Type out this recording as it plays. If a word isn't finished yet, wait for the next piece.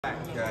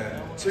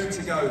Two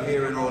to go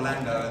here in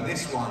Orlando, and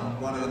this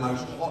one of the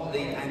most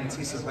hotly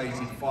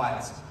anticipated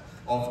fights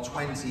of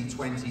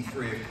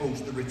 2023. Of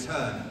course, the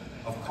return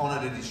of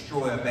Conor the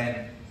Destroyer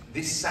Benn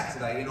this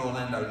Saturday in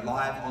Orlando,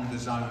 live on the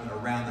zone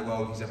around the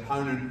world. His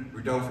opponent,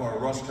 Rodolfo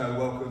Orozco,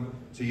 welcome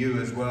to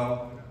you as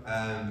well.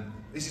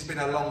 This has been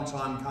a long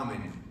time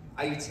coming,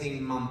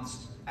 18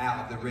 months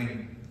out of the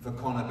ring for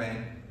Conor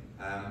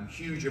Benn.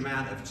 Huge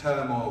amount of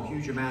turmoil,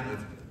 huge amount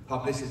of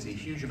publicity,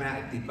 huge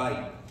amount of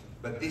debate.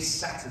 But this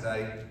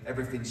Saturday,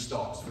 everything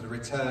stops for the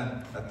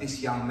return of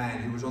this young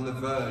man who was on the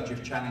verge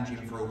of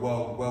challenging for a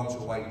world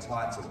welterweight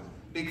title.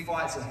 Big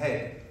fights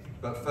ahead,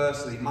 but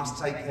firstly,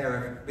 must take care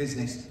of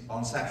business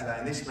on Saturday.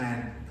 And this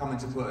man coming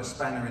to put a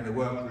spanner in the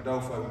works.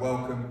 Rodolfo,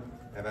 welcome.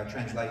 We have our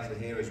translator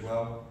here as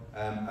well.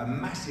 A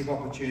massive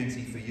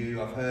opportunity for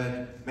you. I've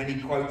heard many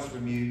quotes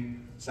from you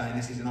saying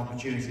this is an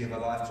opportunity of a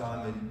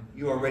lifetime, and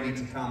you are ready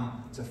to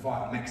come to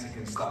fight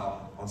Mexican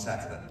style on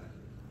Saturday.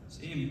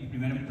 Sí, en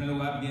primer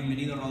lugar,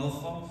 bienvenido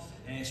Rodolfo.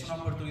 Es una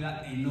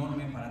oportunidad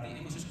enorme para ti.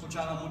 Hemos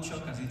escuchado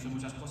mucho, que has dicho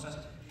muchas cosas,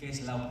 que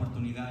es la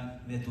oportunidad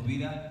de tu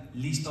vida,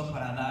 listo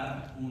para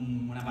dar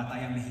una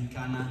batalla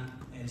mexicana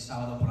el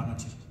sábado por la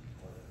noche.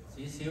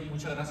 Sí,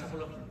 muchas gracias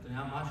por la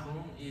oportunidad,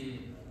 Mashroom.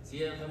 Y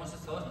sí, hemos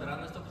estado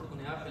esperando esta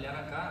oportunidad de pelear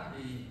acá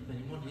y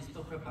venimos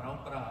listos,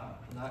 preparados para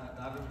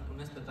dar un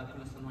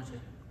espectáculo esta noche.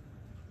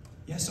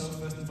 Yes, so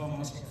first and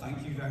foremost,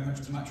 thank you very much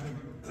to Matchroom.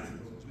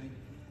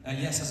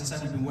 Yes, as I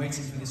said, we've been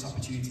waiting for this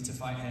opportunity to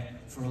fight here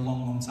for a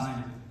long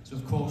time. So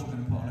of course we're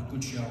going to put on a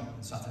good show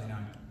on Saturday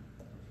night.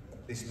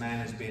 This man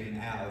has been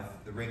out of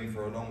the ring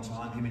for a long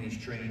time. Him and his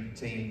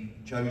team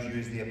chose you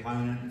as the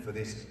opponent for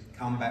this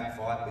comeback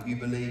fight, but you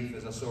believe,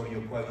 as I saw in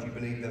your quote, you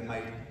believe they've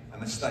made a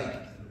mistake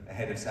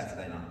ahead of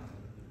Saturday night.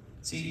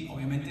 Sí,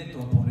 obviamente tu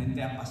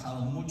oponente ha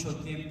pasado mucho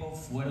tiempo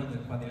fuera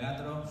del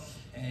cuadrilátero.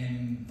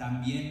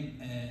 También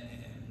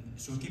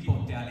su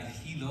equipo te ha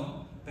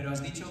elegido, pero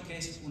has dicho que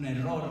es un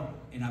error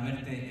en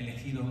haberte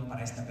elegido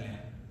para esta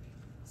pelea.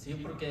 Sí,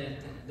 porque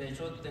de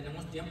hecho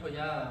tenemos tiempo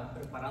ya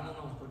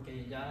preparándonos,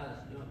 porque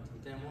ya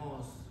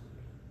tenemos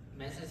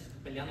meses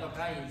peleando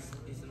acá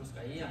y se nos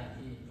caía,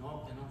 y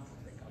no, que no.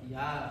 Y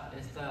ya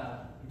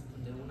esta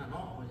de una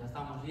no, pues ya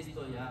estamos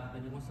listos, ya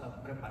venimos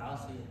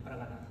preparados para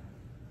ganar.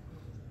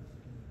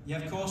 Yeah,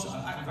 of course,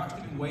 I've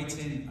actually been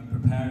waiting and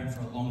preparing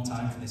for a long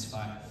time for this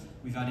fight.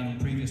 We've had in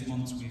previous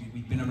months,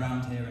 we've been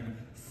around here and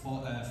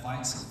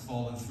fights have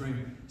fallen through.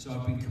 So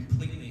I've been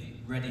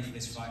completely ready for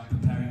this fight,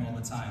 preparing all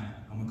the time,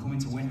 and we're coming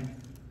to win.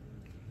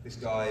 This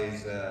guy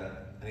is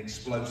an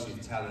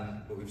explosive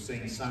talent, but we've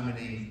seen so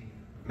many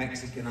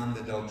Mexican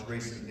underdogs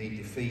recently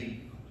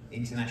defeat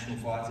international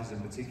fighters,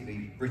 and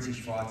particularly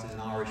British fighters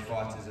and Irish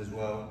fighters as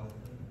well.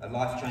 A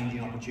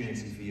life-changing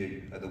opportunity for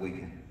you at the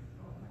weekend.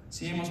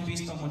 Sí, hemos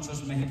visto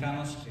muchos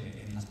mexicanos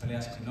que en las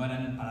peleas que no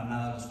eran para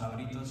nada los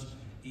favoritos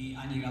y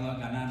han llegado a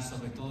ganar,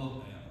 sobre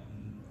todo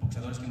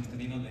boxeadores que hemos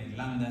tenido de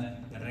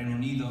Irlanda, de Reino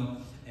Unido,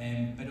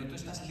 pero tú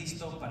estás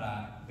listo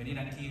para venir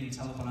aquí el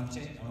sábado por la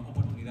noche, una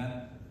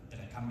oportunidad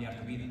de cambiar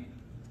tu vida.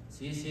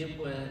 Sí,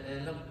 pues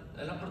es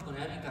la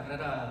oportunidad de mi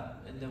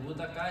carrera, el debut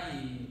acá,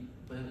 y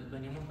pues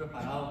venimos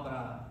preparados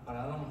para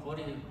dar lo mejor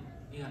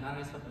y ganar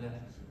esta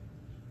pelea.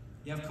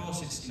 Yeah, of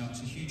course, it's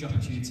a huge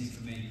opportunity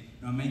for me.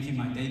 I'm making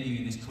my debut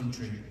in this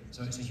country,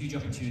 so it's a huge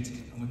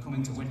opportunity, and we're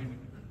coming to win.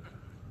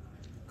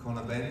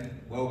 Conor Benn,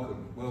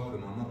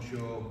 welcome. I'm not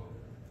sure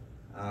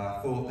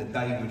I thought the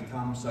day would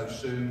come so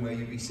soon where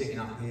you'd be sitting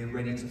up here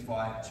ready to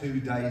fight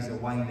 2 days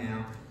away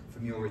now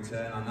from your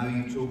return. I know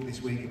you talked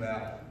this week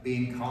about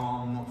being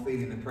calm, not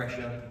feeling the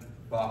pressure,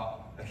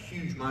 but a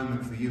huge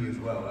moment for you as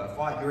well. A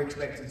fight you're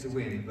expected to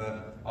win,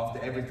 but after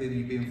everything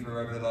you've been through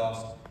over the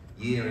last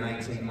year and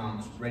 18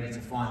 months, ready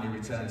to finally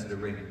return to the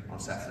ring on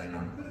Saturday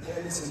night.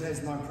 Yeah, listen,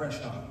 there's no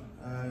pressure.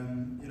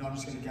 I'm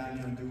just going to go in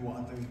here and do what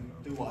I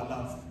do what I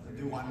love, and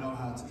do what I know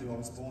how to do. I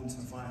was born to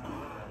fight.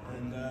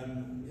 And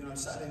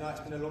Saturday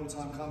night's been a long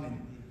time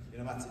coming.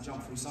 I've had to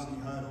jump through so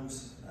many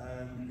hurdles.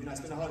 It's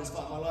been the hardest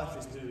fight of my life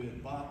this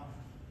period, but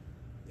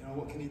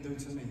what can he do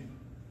to me?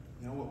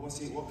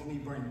 What can he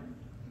bring?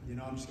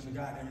 I'm just going to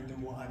go out there and do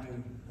what I do.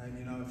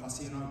 And if I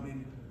see an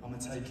opening, I'm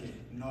going to take it,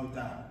 no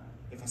doubt.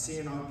 If I see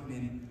an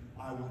opening,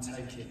 I will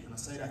take it. And I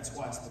say that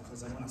twice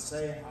because when I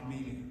say it, I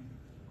mean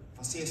it. If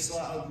I see a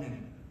slight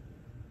opening,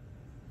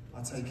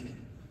 I take it.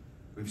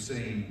 We've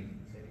seen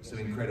some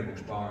incredible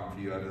sparring for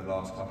you over the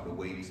last couple of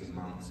weeks and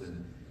months,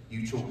 and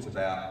you talked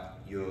about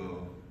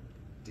your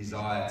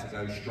desire to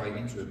go straight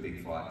into a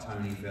big fight.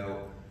 Tony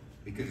felt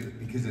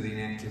because of the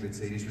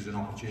inactivity, this was an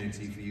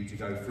opportunity for you to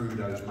go through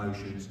those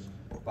motions,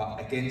 but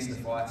against the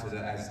fighter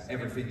that has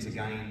everything to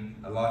gain,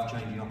 a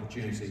life-changing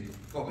opportunity,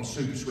 you've got to be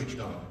super switched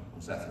on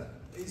Saturday.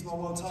 It's my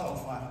world title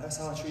fight. That's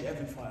how I treat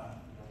every fighter.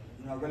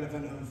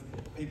 Relevant of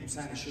people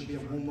saying it should be a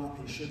warm-up,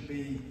 it should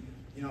be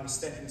a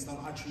stepping stone.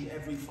 I treat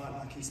every fight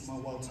like it's my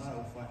world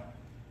title fight.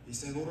 Y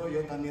seguro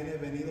yo también he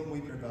venido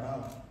muy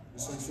preparado.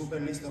 Soy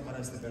súper listo para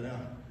esta pelea.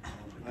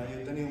 Yo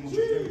he tenido mucho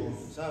tiempo,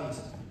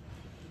 ¿sabes?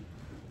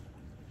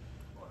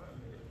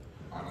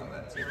 I got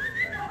that too.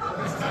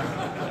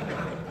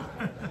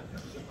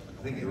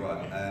 I think you're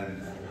right.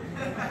 And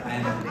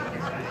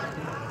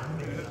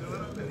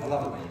I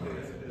love it when you do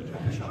it. I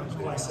wish I could do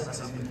it.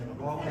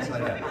 Well, I wouldn't say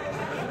that.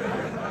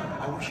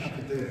 I wish I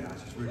could do it. I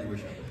just really wish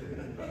I could do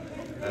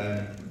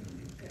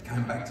it.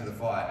 Going back to the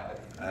fight,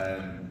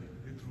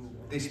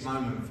 this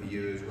moment for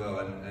you as well,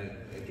 and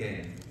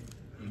again,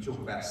 you talk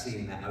about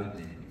seeing that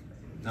opening.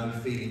 No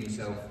feeling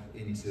yourself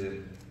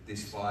into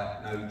this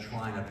fight, no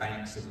trying to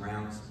bank some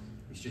rounds.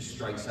 It's just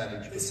straight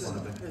savage.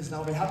 Listen,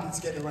 I'll be happy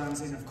to get the rounds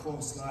in, of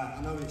course. Like,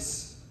 I know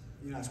it's,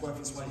 you know, it's worth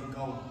its weight in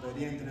gold, but at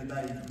the end of the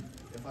day,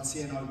 if I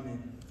see an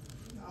opening,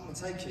 I'm gonna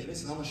take it.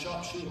 Listen, I'm a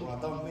sharp shooter. I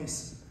don't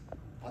miss.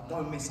 I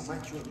don't miss. I'm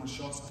accurate with my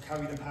shots. I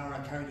carry the power. I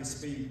carry the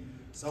speed.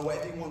 So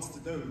whatever he wants to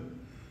do,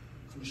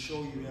 I can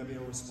assure you there'll be a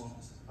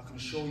response. I can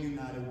assure you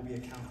now there will be a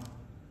counter.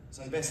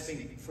 So best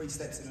think 3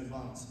 steps in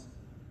advance.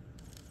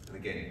 And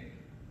again,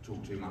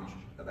 talk too much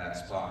about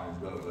sparring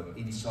as well, but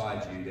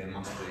inside you there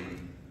must be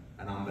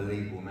an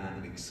unbelievable amount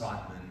of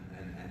excitement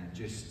and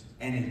just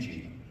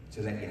energy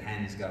to let your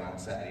hands go on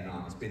Saturday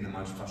night. It's been the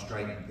most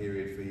frustrating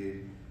period for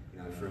you, you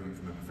know, from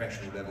a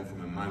professional level,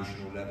 from an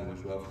emotional level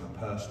as well, from a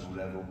personal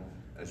level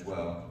as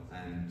well.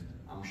 And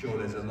I'm sure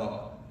there's a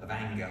lot of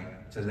anger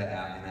to let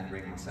out in that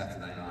ring on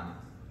Saturday night.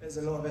 There's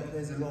a lot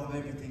of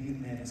everything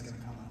in there that's going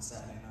to come out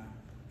Saturday night.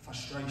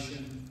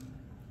 Frustration,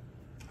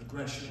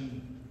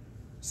 aggression,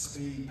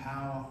 speed,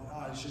 power.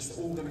 Oh, it's just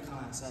all going to come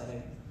out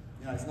Saturday.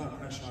 You know, there's no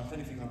pressure. If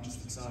anything, I'm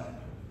just excited.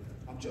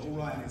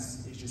 All I am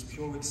is just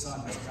pure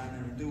excitement to go in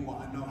there and do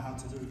what I know how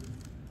to do.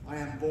 I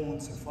am born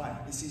to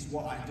fight. This is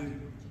what I do.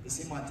 It's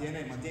in my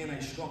DNA. My DNA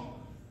is strong.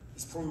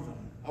 It's proven.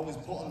 I was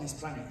put on this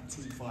planet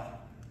to fight.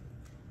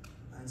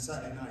 And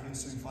Saturday night, he'll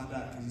soon find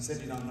out, because he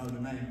said he don't know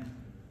the name.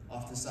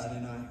 After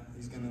Saturday night,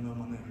 he's going to know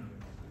my name.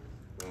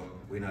 Well,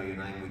 we know your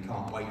name. We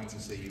can't wait to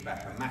see you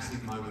back. A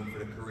massive moment for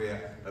the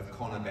career of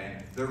Conor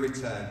Benn. The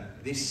return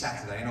this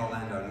Saturday in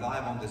Orlando,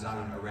 live on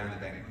DAZN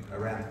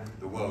around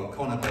the world.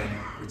 Conor Benn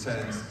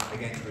returns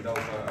against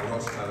Rodolfo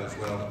Orozco as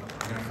well.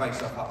 We're going to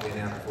face up here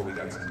now before we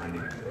go to the main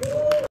event.